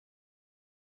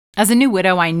As a new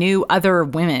widow, I knew other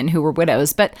women who were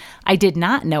widows, but I did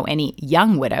not know any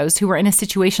young widows who were in a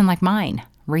situation like mine,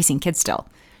 raising kids still.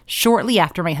 Shortly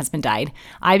after my husband died,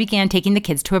 I began taking the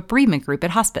kids to a bereavement group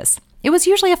at hospice. It was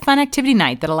usually a fun activity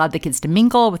night that allowed the kids to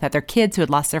mingle with other kids who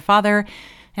had lost their father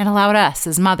and allowed us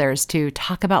as mothers to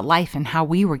talk about life and how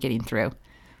we were getting through.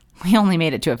 We only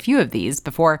made it to a few of these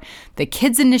before the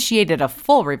kids initiated a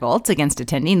full revolt against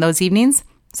attending those evenings,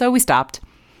 so we stopped.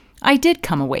 I did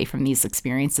come away from these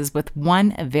experiences with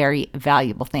one very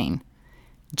valuable thing: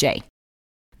 Jay.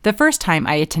 The first time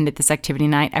I attended this activity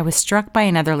night, I was struck by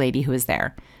another lady who was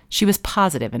there. She was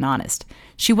positive and honest.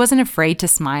 She wasn't afraid to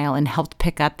smile and helped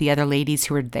pick up the other ladies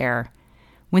who were there.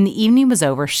 When the evening was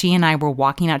over, she and I were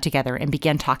walking out together and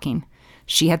began talking.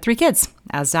 She had 3 kids,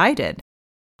 as I did,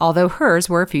 although hers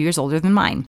were a few years older than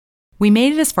mine. We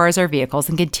made it as far as our vehicles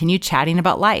and continued chatting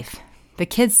about life. The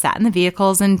kids sat in the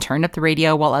vehicles and turned up the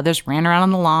radio while others ran around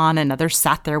on the lawn and others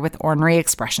sat there with ornery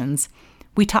expressions.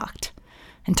 We talked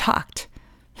and talked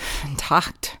and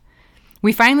talked.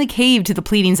 We finally caved to the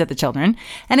pleadings of the children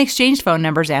and exchanged phone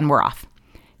numbers and were off.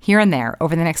 Here and there,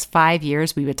 over the next 5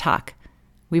 years, we would talk.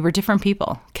 We were different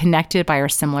people, connected by our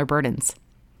similar burdens.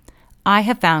 I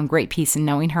have found great peace in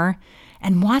knowing her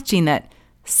and watching that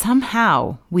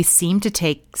somehow we seem to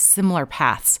take similar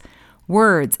paths.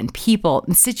 Words and people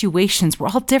and situations were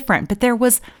all different, but there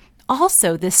was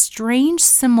also this strange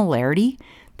similarity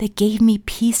that gave me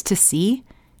peace to see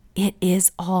it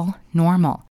is all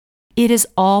normal. It is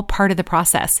all part of the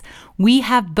process. We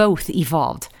have both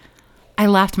evolved. I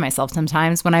laugh to myself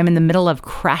sometimes when I'm in the middle of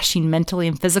crashing mentally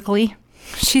and physically.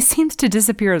 She seems to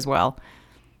disappear as well.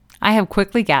 I have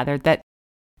quickly gathered that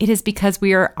it is because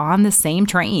we are on the same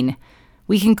train.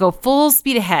 We can go full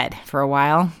speed ahead for a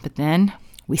while, but then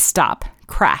we stop,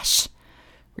 crash,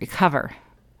 recover,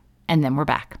 and then we're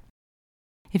back.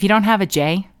 If you don't have a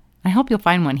J, I hope you'll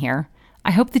find one here.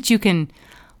 I hope that you can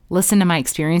listen to my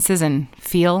experiences and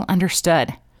feel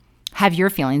understood. Have your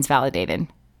feelings validated.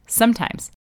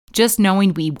 Sometimes, just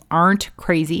knowing we aren't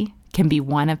crazy can be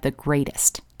one of the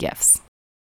greatest gifts.